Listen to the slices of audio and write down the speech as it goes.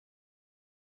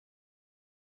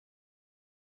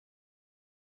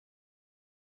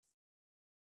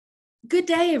Good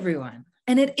day, everyone.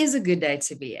 And it is a good day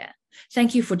to be here.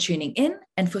 Thank you for tuning in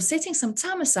and for setting some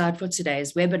time aside for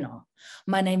today's webinar.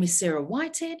 My name is Sarah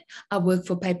Whitehead. I work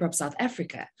for PayProp South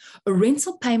Africa, a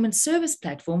rental payment service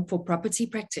platform for property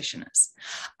practitioners.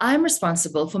 I'm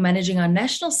responsible for managing our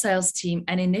national sales team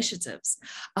and initiatives.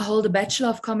 I hold a Bachelor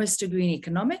of Commerce degree in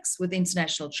economics with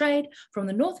international trade from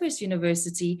the Northwest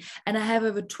University, and I have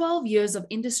over 12 years of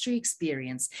industry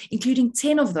experience, including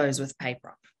 10 of those with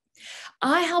PayProp.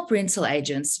 I help rental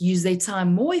agents use their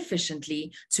time more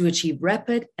efficiently to achieve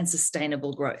rapid and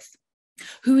sustainable growth.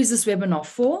 Who is this webinar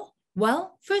for?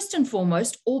 Well, first and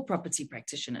foremost, all property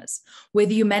practitioners,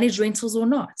 whether you manage rentals or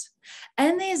not.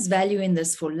 And there's value in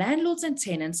this for landlords and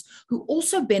tenants who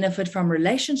also benefit from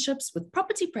relationships with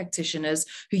property practitioners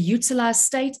who utilize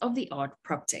state-of-the-art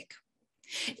Proptech.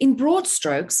 In broad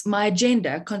strokes, my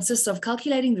agenda consists of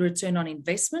calculating the return on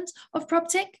investment of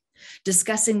Proptech,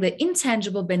 discussing the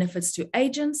intangible benefits to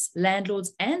agents,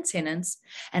 landlords, and tenants,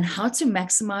 and how to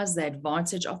maximize the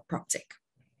advantage of Proptech.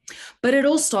 But it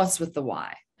all starts with the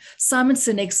why. Simon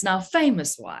Sinek's now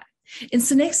famous why. In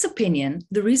Sinek's opinion,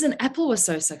 the reason Apple was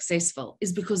so successful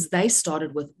is because they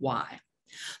started with why.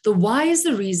 The why is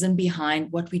the reason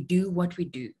behind what we do,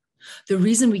 the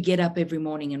reason we get up every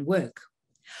morning and work.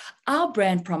 Our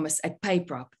brand promise at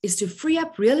PayProp is to free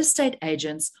up real estate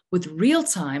agents with real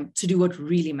time to do what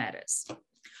really matters.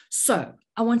 So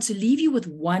I want to leave you with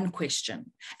one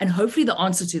question, and hopefully the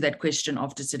answer to that question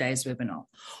after today's webinar.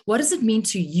 What does it mean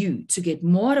to you to get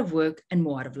more out of work and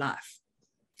more out of life?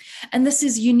 And this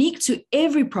is unique to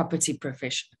every property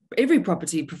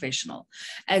professional,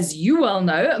 as you well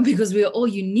know, because we are all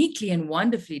uniquely and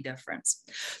wonderfully different.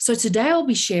 So today I'll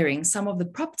be sharing some of the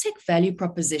Proptech value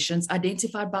propositions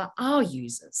identified by our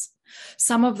users.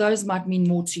 Some of those might mean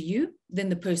more to you than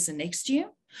the person next to you,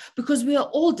 because we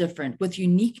are all different with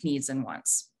unique needs and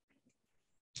wants.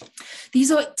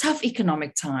 These are tough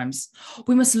economic times.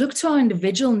 We must look to our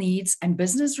individual needs and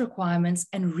business requirements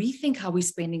and rethink how we're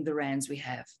spending the rands we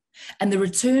have and the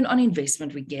return on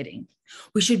investment we're getting.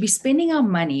 We should be spending our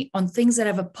money on things that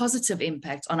have a positive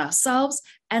impact on ourselves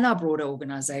and our broader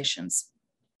organizations.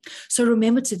 So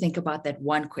remember to think about that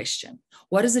one question.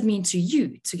 What does it mean to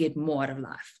you to get more out of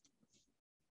life?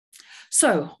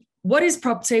 So, what is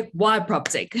Proptech? Why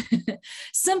Proptech?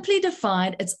 Simply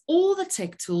defined, it's all the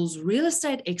tech tools real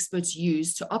estate experts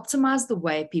use to optimize the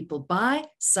way people buy,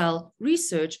 sell,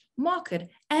 research, market,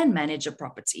 and manage a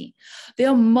property. There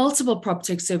are multiple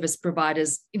Proptech service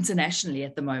providers internationally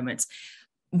at the moment.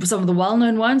 Some of the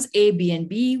well-known ones,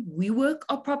 Airbnb, WeWork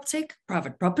are Proptech,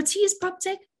 Private Property is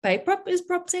Proptech, PayProp is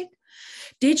Proptech.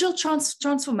 Digital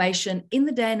transformation in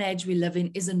the day and age we live in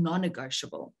is a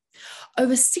non-negotiable.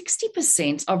 Over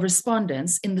 60% of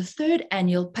respondents in the third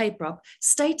annual PayProp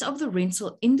State of the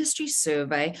Rental Industry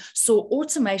Survey saw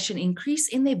automation increase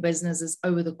in their businesses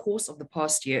over the course of the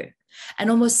past year.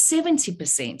 And almost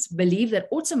 70% believe that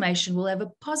automation will have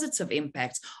a positive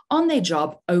impact on their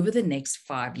job over the next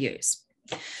 5 years.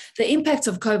 The impact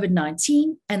of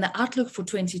COVID-19 and the outlook for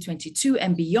 2022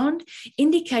 and beyond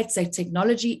indicates that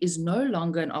technology is no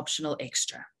longer an optional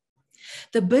extra.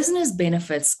 The business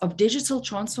benefits of digital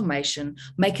transformation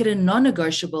make it a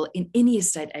non-negotiable in any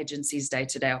estate agency's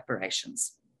day-to-day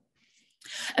operations.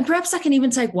 And perhaps I can even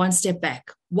take one step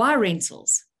back. Why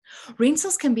rentals?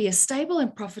 Rentals can be a stable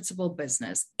and profitable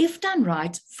business if done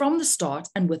right from the start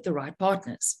and with the right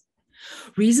partners.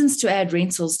 Reasons to add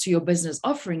rentals to your business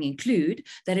offering include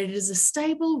that it is a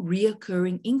stable,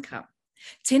 recurring income.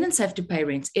 Tenants have to pay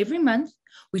rent every month,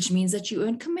 which means that you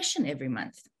earn commission every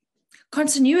month.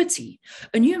 Continuity.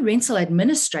 A new rental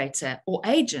administrator or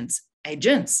agents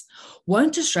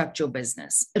won't disrupt your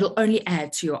business. It'll only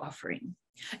add to your offering.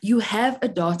 You have a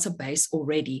database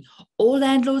already. All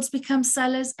landlords become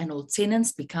sellers and all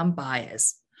tenants become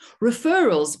buyers.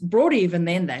 Referrals, broader even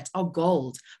than that, are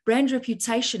gold. Brand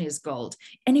reputation is gold.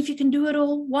 And if you can do it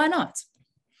all, why not?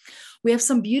 We have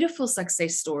some beautiful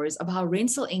success stories of how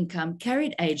rental income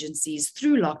carried agencies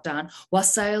through lockdown while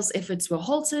sales efforts were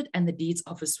halted and the deeds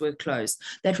office were closed.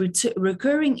 That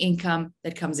recurring income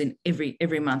that comes in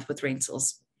every month with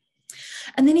rentals.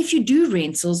 And then if you do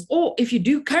rentals, or if you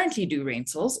do currently do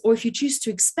rentals, or if you choose to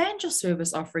expand your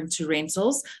service offering to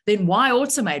rentals, then why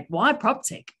automate? Why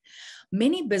Proptech?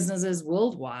 Many businesses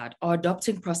worldwide are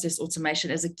adopting process automation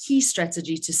as a key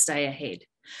strategy to stay ahead.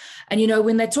 And,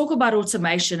 when they talk about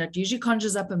automation, it usually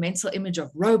conjures up a mental image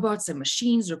of robots and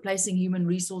machines replacing human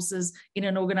resources in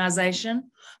an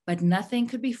organization, but nothing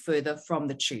could be further from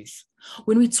the truth.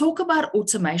 When we talk about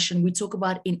automation, we talk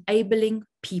about enabling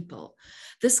people.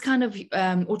 This kind of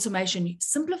automation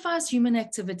simplifies human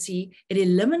activity, it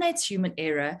eliminates human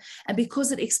error, and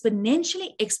because it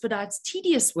exponentially expedites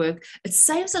tedious work, it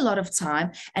saves a lot of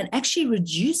time and actually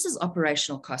reduces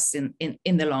operational costs in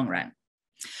the long run.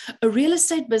 A real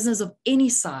estate business of any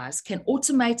size can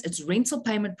automate its rental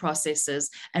payment processes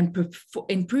and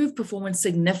improve performance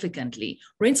significantly,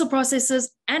 rental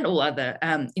processes and all other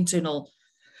internal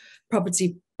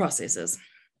property processes.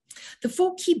 The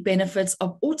 4 key benefits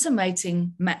of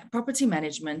automating property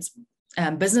management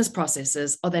business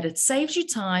processes are that it saves you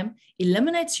time,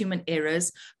 eliminates human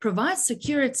errors, provides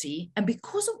security, and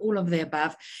because of all of the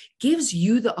above, gives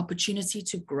you the opportunity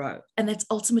to grow. And that's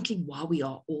ultimately why we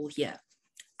are all here.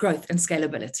 Growth and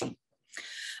scalability.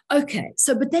 Okay,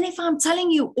 but then if I'm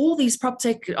telling you all these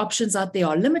PropTech options out there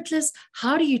are limitless,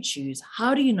 how do you choose?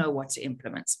 How do you know what to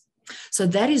implement? So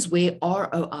that is where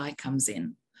ROI comes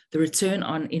in, the return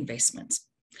on investment.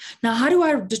 Now, how do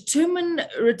I determine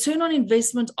return on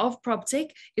investment of PropTech?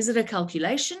 Is it a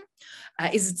calculation?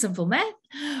 Is it simple math?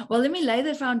 Well, let me lay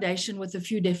the foundation with a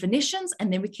few definitions,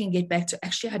 and then we can get back to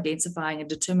actually identifying and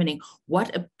determining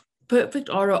what a perfect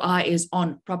ROI is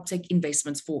on PropTech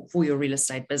investments for your real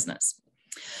estate business.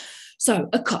 So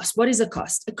a cost, what is a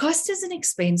cost? A cost is an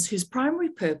expense whose primary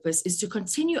purpose is to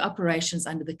continue operations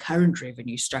under the current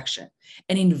revenue structure.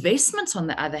 An investment, on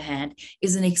the other hand,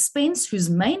 is an expense whose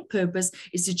main purpose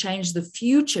is to change the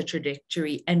future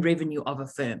trajectory and revenue of a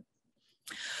firm.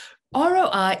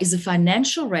 ROI is a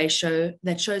financial ratio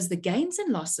that shows the gains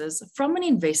and losses from an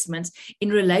investment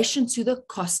in relation to the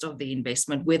cost of the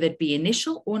investment, whether it be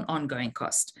initial or an ongoing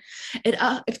cost. It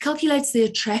calculates the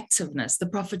attractiveness, the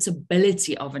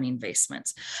profitability of an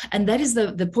investment. And that is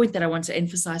the point that I want to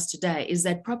emphasize today, is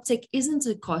that PropTech isn't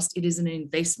a cost, it is an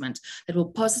investment that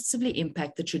will positively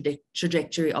impact the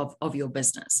trajectory of your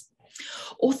business.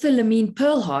 Author Lamine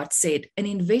Pearlhart said, an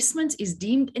investment is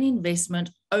deemed an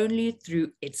investment only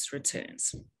through its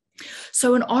returns.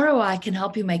 So an ROI can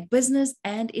help you make business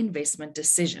and investment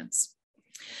decisions.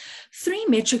 3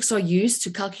 metrics are used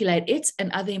to calculate it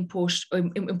and other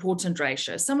important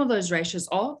ratios. Some of those ratios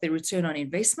are the return on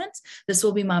investment. This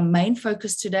will be my main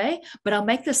focus today, but I'll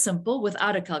make this simple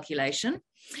without a calculation.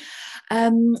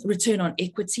 Return on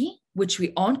equity, which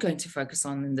we aren't going to focus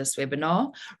on in this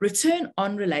webinar. Return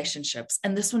on relationships,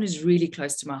 and this one is really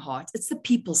close to my heart. It's the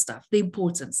people stuff, the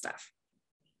important stuff.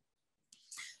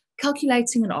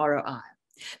 Calculating an ROI.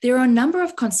 There are a number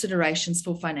of considerations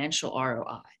for financial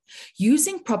ROI.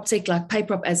 Using PropTech like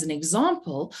PayProp as an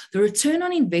example, the return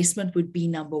on investment would be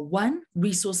number 1,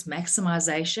 resource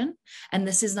maximization, and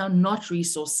this is now not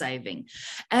resource saving.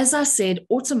 As I said,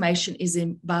 automation is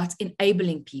about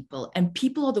enabling people, and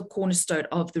people are the cornerstone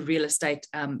of the real estate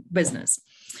business.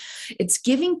 It's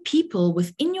giving people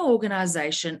within your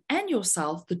organization and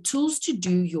yourself the tools to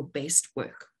do your best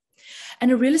work.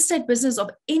 And a real estate business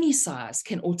of any size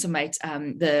can automate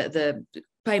the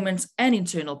payments and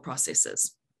internal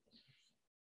processes.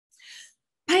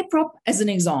 PayProp, as an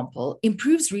example,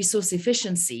 improves resource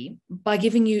efficiency by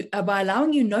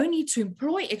allowing you no need to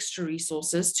employ extra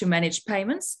resources to manage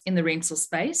payments in the rental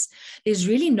space. There's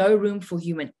really no room for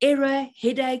human error,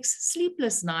 headaches,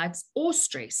 sleepless nights, or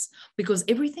stress, because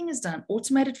everything is done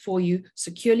automated for you,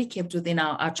 securely kept within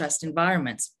our trust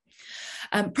environment.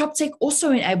 PropTech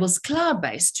also enables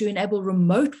cloud-based to enable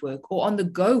remote work or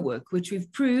on-the-go work, which we've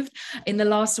proved in the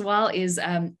last while is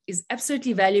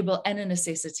absolutely valuable and a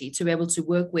necessity to be able to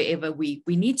work wherever we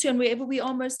need to and wherever we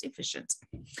are most efficient.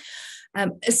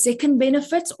 A second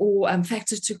benefit or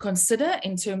factor to consider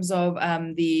in terms of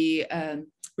the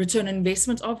return on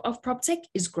investment of PropTech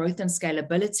is growth and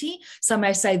scalability. Some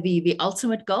may say the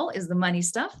ultimate goal is the money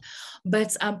stuff,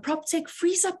 but PropTech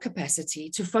frees up capacity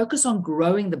to focus on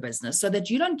growing the business so that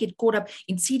you don't get caught up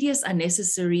in tedious,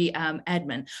 unnecessary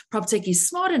admin. PropTech is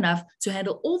smart enough to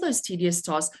handle all those tedious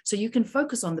tasks so you can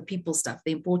focus on the people stuff,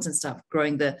 the important stuff,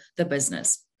 growing the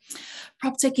business.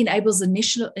 PropTech enables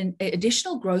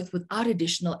additional growth without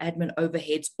additional admin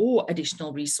overheads or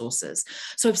additional resources.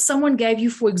 So if someone gave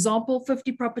you, for example,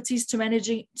 50 properties to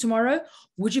manage tomorrow,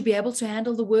 would you be able to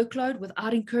handle the workload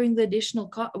without incurring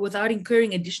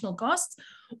additional costs?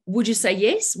 Would you say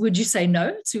yes? Would you say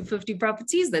no to 50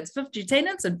 properties? That's 50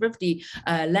 tenants and 50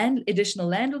 additional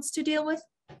landlords to deal with.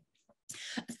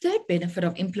 A third benefit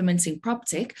of implementing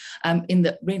PropTech in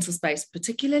the rental space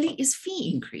particularly is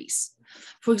fee increase.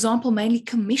 For example, mainly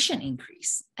commission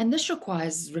increase. And this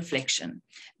requires reflection,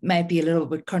 maybe a little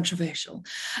bit controversial.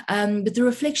 But the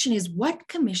reflection is, what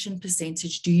commission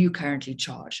percentage do you currently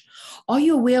charge? Are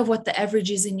you aware of what the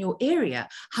average is in your area?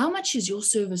 How much is your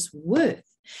service worth?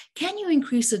 Can you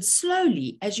increase it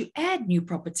slowly as you add new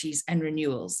properties and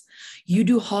renewals? You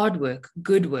do hard work,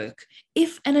 good work.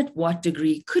 If and at what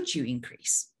degree could you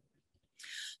increase?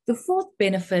 The fourth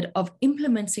benefit of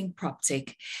implementing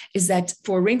Proptech is that,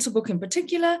 for a rental book in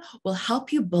particular, will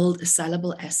help you build a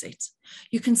sellable asset.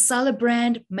 You can sell a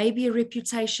brand, maybe a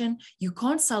reputation. You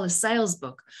can't sell a sales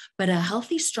book, but a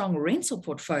healthy, strong rental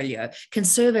portfolio can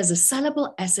serve as a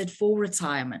sellable asset for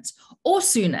retirement, or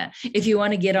sooner if you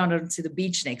want to get onto the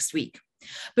beach next week.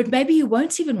 But maybe you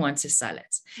won't even want to sell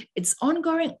it. Its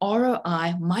ongoing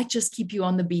ROI might just keep you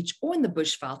on the beach or in the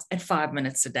bushveld at 5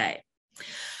 minutes a day.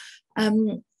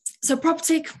 So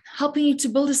Proptech, helping you to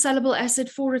build a sellable asset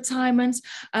for retirement.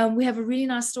 We have a really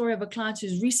nice story of a client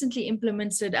who's recently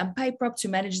implemented PayProp to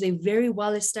manage their very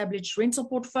well-established rental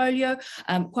portfolio,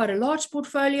 quite a large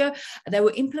portfolio. They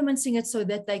were implementing it so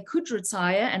that they could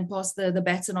retire and pass the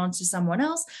baton on to someone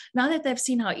else. Now that they've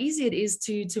seen how easy it is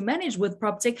to manage with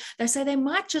Proptech, they say they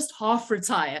might just half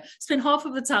retire, spend half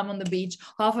of the time on the beach,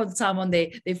 half of the time on their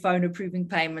phone approving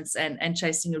payments and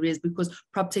chasing arrears, because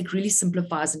Proptech really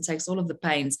simplifies and takes all of the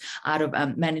pains out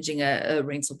of managing a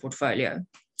rental portfolio.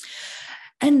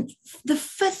 And the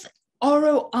fifth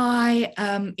ROI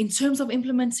in terms of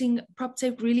implementing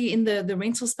Proptech really in the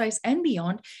rental space and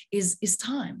beyond is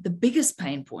time, the biggest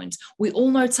pain point. We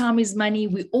all know time is money.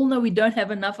 We all know we don't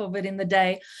have enough of it in the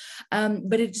day,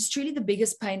 but it is truly the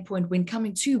biggest pain point when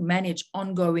coming to manage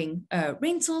ongoing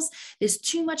rentals. There's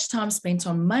too much time spent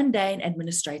on mundane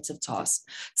administrative tasks,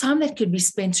 time that could be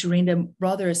spent to render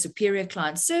rather a superior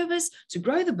client service, to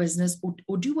grow the business,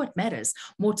 or do what matters,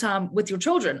 more time with your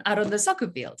children out on the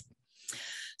soccer field.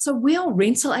 So where are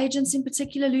rental agents in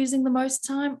particular losing the most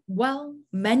time? Well,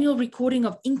 manual recording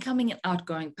of incoming and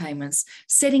outgoing payments,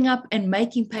 setting up and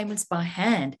making payments by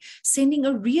hand, sending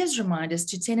arrears reminders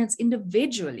to tenants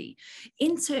individually,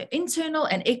 internal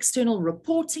and external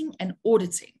reporting and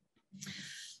auditing.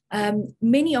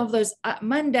 Many of those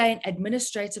mundane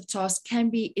administrative tasks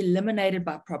can be eliminated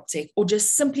by Proptech, or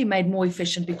just simply made more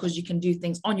efficient because you can do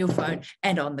things on your phone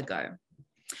and on the go.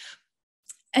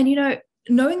 And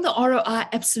knowing the ROI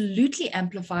absolutely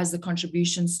amplifies the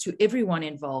contributions to everyone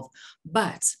involved,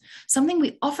 but something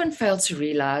we often fail to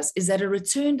realize is that a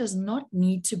return does not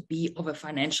need to be of a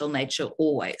financial nature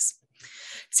always.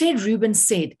 Ted Rubin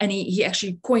said, and he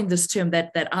actually coined this term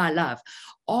that I love,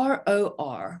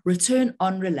 ROR, return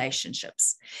on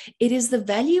relationships. It is the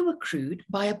value accrued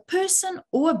by a person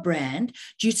or a brand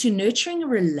due to nurturing a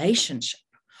relationship.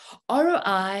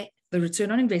 ROI, the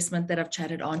return on investment that I've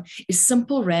chatted on, is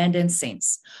simple rand and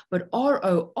cents, but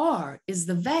ROR is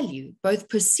the value, both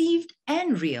perceived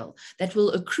and real, that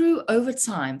will accrue over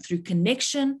time through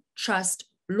connection, trust,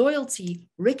 loyalty,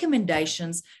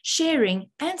 recommendations, sharing,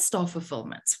 and staff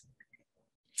fulfillment.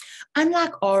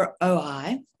 Unlike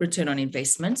ROI, return on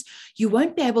investment, you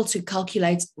won't be able to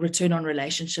calculate return on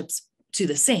relationships to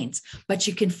the cent, but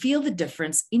you can feel the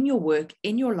difference in your work,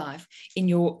 in your life, in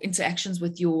your interactions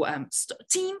with your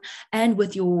team and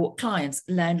with your clients,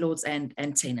 landlords and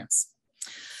tenants.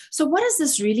 So what does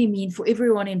this really mean for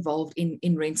everyone involved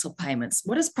in rental payments?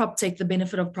 What is Proptech, the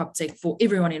benefit of Proptech for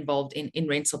everyone involved in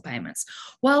rental payments?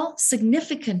 Well,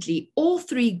 significantly, all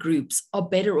three groups are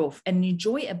better off and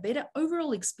enjoy a better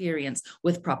overall experience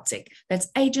with Proptech. That's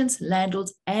agents,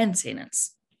 landlords, and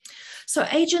tenants. So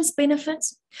agents benefit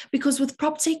because with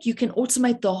Proptech, you can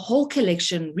automate the whole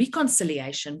collection,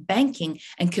 reconciliation, banking,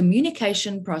 and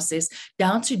communication process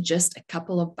down to just a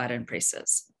couple of button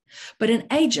presses. But an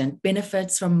agent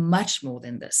benefits from much more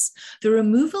than this. The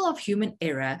removal of human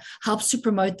error helps to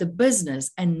promote the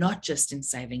business and not just in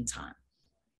saving time.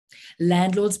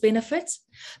 Landlords benefit.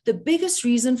 The biggest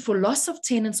reason for loss of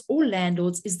tenants or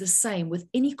landlords is the same with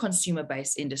any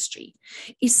consumer-based industry.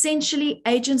 Essentially,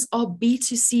 agents are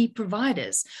B2C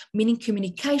providers, meaning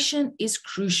communication is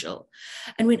crucial.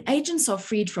 And when agents are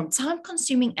freed from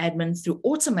time-consuming admin through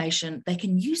automation, they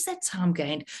can use that time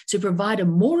gained to provide a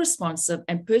more responsive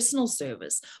and personal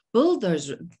service, build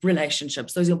those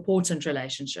relationships, those important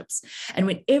relationships. And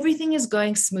when everything is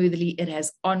going smoothly, it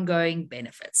has ongoing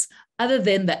benefits, other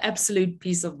than the absolute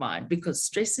peace of mind, because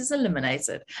stress is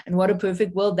eliminated. And what a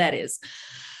perfect world that is.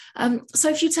 So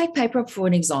if you take PayProp for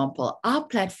an example, our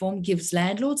platform gives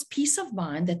landlords peace of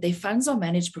mind that their funds are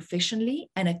managed professionally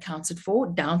and accounted for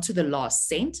down to the last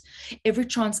cent. Every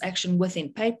transaction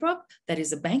within PayProp, that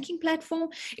is a banking platform,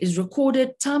 is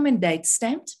recorded, time and date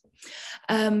stamped.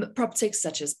 Proptech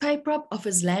such as PayProp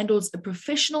offers landlords a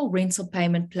professional rental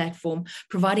payment platform,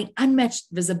 providing unmatched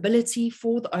visibility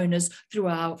for the owners through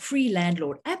our free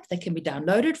landlord app that can be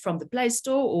downloaded from the Play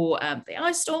Store or the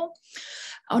iStore.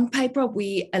 On PayProp,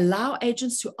 we allow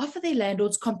agents to offer their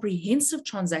landlords comprehensive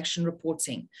transaction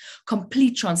reporting.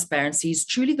 Complete transparency is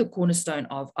truly the cornerstone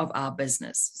of our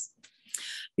business.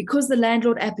 Because the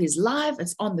landlord app is live,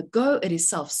 it's on the go, it is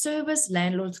self-service,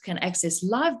 landlords can access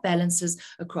live balances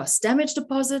across damage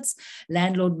deposits,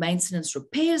 landlord maintenance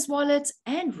repairs wallets,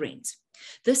 and rent.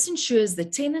 This ensures the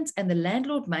tenant and the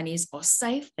landlord monies are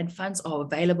safe and funds are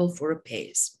available for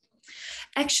repairs.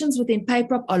 Actions within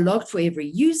PayProp are logged for every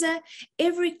user.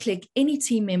 Every click any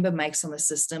team member makes on the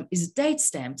system is date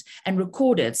stamped and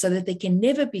recorded so that there can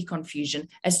never be confusion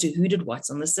as to who did what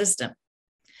on the system.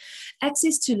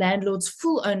 Access to landlords'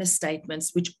 full owner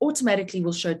statements, which automatically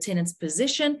will show tenants'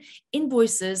 position,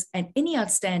 invoices, and any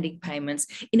outstanding payments,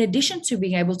 in addition to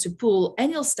being able to pull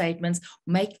annual statements,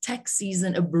 make tax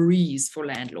season a breeze for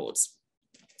landlords.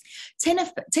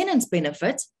 Tenants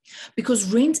benefit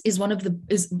because rent is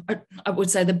I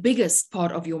would say, the biggest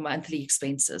part of your monthly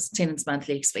expenses, tenants'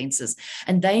 monthly expenses,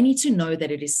 and they need to know that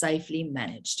it is safely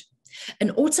managed.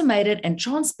 An automated and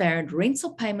transparent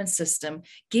rental payment system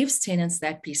gives tenants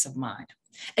that peace of mind.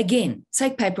 Again,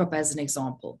 take PayProp as an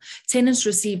example. Tenants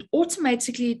received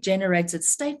automatically generated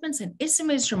statements and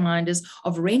SMS reminders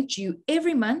of rent due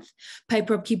every month.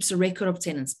 PayProp keeps a record of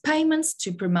tenants' payments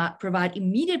to provide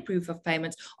immediate proof of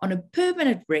payments on a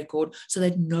permanent record so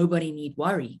that nobody need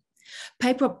worry.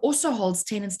 PayProp also holds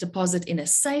tenants' deposit in a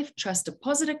safe trust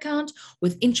deposit account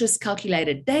with interest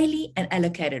calculated daily and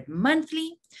allocated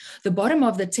monthly. The bottom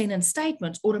of the tenant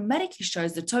statement automatically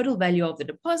shows the total value of the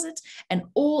deposit and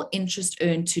all interest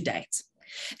earned to date.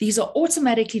 These are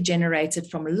automatically generated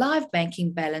from a live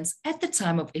banking balance at the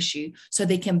time of issue, so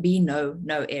there can be no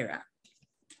error.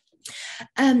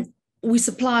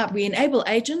 We enable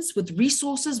agents with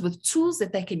resources, with tools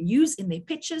that they can use in their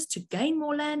pitches to gain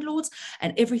more landlords,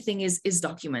 and everything is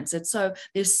documented. So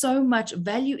there's so much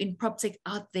value in PropTech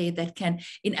out there that can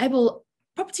enable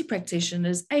property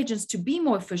practitioners, agents to be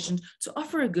more efficient, to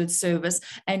offer a good service,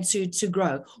 and to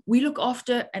grow. We look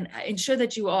after and ensure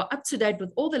that you are up to date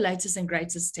with all the latest and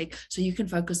greatest tech, so you can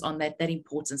focus on that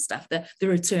important stuff, the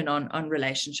return on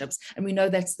relationships. And we know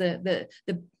that's the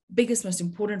biggest, most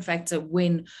important factor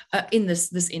when in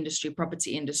this industry,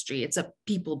 property industry. It's a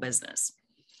people business.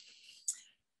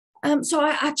 So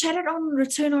I chatted on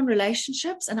return on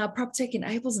relationships, and how PropTech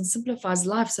enables and simplifies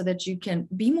life so that you can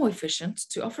be more efficient,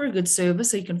 to offer a good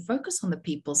service, so you can focus on the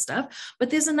people stuff.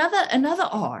 But there's another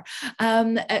R.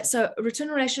 So return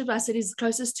on relationship, I said, is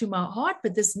closest to my heart,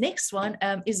 but this next one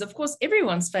is, of course,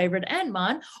 everyone's favorite and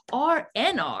mine,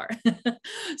 R&R.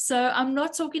 So I'm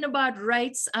not talking about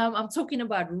rates. I'm talking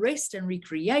about rest and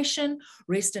recreation,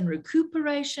 rest and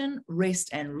recuperation, rest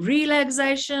and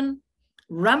relaxation,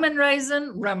 rum and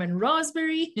raisin, rum and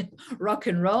raspberry, rock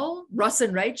and roll, Ross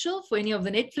and Rachel for any of the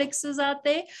Netflixers out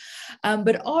there.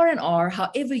 But R&R,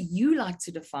 however you like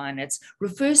to define it,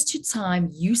 refers to time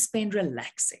you spend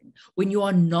relaxing when you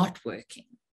are not working.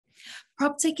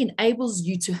 PropTech enables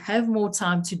you to have more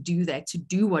time to do that, to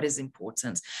do what is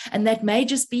important. And that may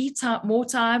just be more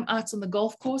time out on the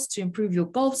golf course to improve your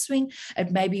golf swing.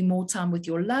 It may be more time with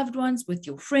your loved ones, with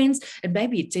your friends. It may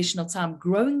be additional time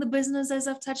growing the business, as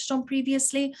I've touched on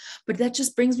previously. But that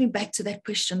just brings me back to that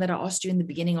question that I asked you in the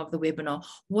beginning of the webinar.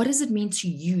 What does it mean to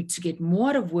you to get more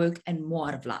out of work and more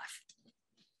out of life?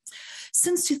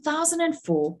 Since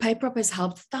 2004, PayProp has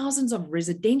helped thousands of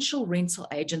residential rental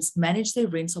agents manage their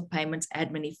rental payments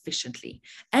admin efficiently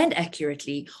and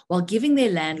accurately while giving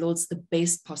their landlords the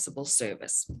best possible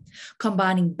service.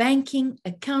 Combining banking,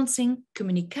 accounting,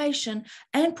 communication,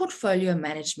 and portfolio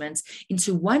management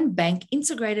into one bank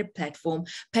integrated platform,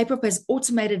 PayProp has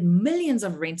automated millions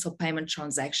of rental payment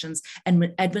transactions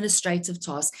and administrative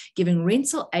tasks, giving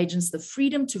rental agents the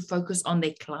freedom to focus on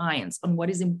their clients, on what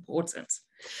is important.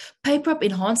 PayProp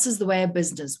enhances the way a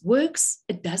business works.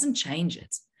 It doesn't change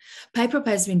it. PayProp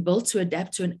has been built to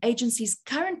adapt to an agency's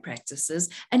current practices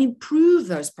and improve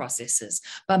those processes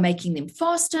by making them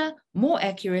faster, more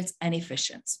accurate, and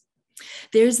efficient.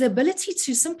 There is the ability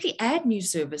to simply add new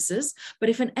services, but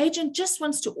if an agent just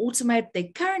wants to automate their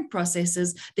current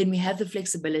processes, then we have the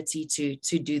flexibility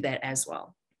to do that as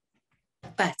well.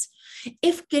 But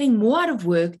if getting more out of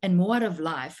work and more out of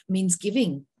life means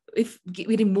getting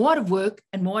more out of work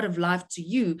and more out of life to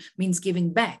you means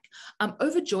giving back, I'm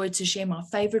overjoyed to share my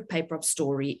favorite PayProp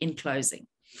story in closing.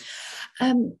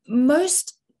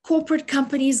 Most corporate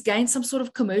companies gain some sort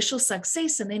of commercial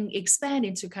success and then expand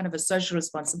into kind of a social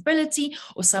responsibility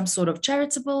or some sort of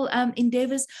charitable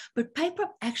endeavors. But PayProp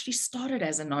actually started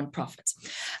as a nonprofit.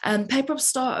 PayProp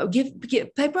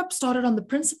started on the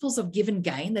principles of give and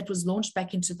gain that was launched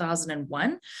back in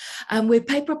 2001, where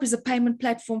PayProp is a payment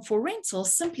platform for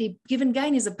rentals. Simply, give and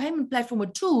gain is a payment platform, a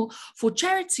tool for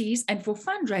charities and for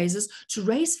fundraisers to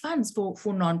raise funds for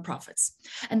nonprofits.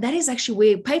 And that is actually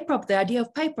where PayProp, the idea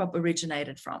of PayProp,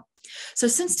 originated from. So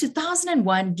since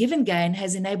 2001, Give and Gain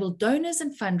has enabled donors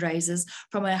and fundraisers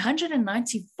from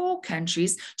 194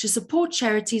 countries to support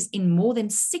charities in more than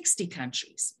 60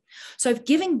 countries. So if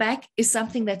giving back is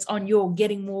something that's on your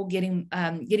getting more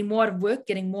out of work,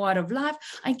 getting more out of life,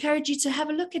 I encourage you to have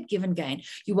a look at Give and Gain.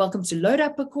 You're welcome to load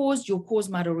up a cause. Your cause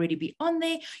might already be on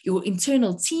there. Your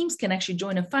internal teams can actually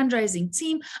join a fundraising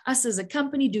team. Us as a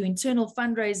company do internal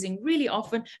fundraising really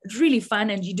often. It's really fun,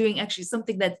 and you're doing actually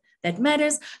something that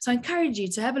matters. So I encourage you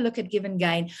to have a look at Give and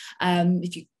Gain.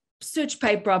 If you search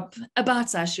PayProp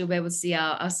about us, you'll be able to see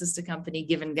our sister company,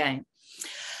 Give and Gain.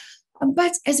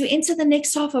 But as we enter the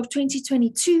next half of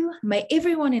 2022, may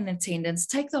everyone in attendance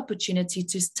take the opportunity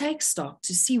to take stock,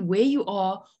 to see where you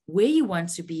are, where you want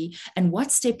to be, and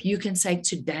what step you can take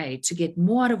today to get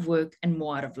more out of work and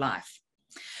more out of life.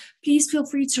 Please feel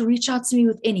free to reach out to me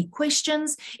with any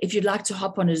questions. If you'd like to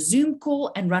hop on a Zoom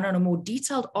call and run on a more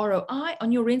detailed ROI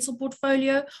on your rental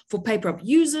portfolio for PayProp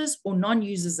users or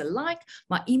non-users alike,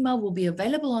 my email will be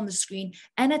available on the screen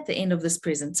and at the end of this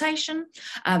presentation.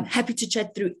 I'm happy to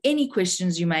chat through any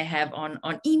questions you may have on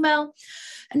email.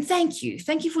 And thank you.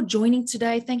 Thank you for joining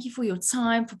today. Thank you for your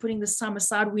time, for putting this time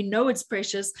aside. We know it's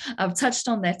precious. I've touched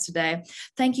on that today.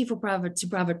 Thank you for private to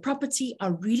private property. I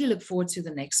really look forward to the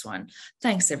next one.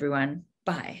 Thanks, everyone.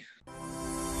 Bye.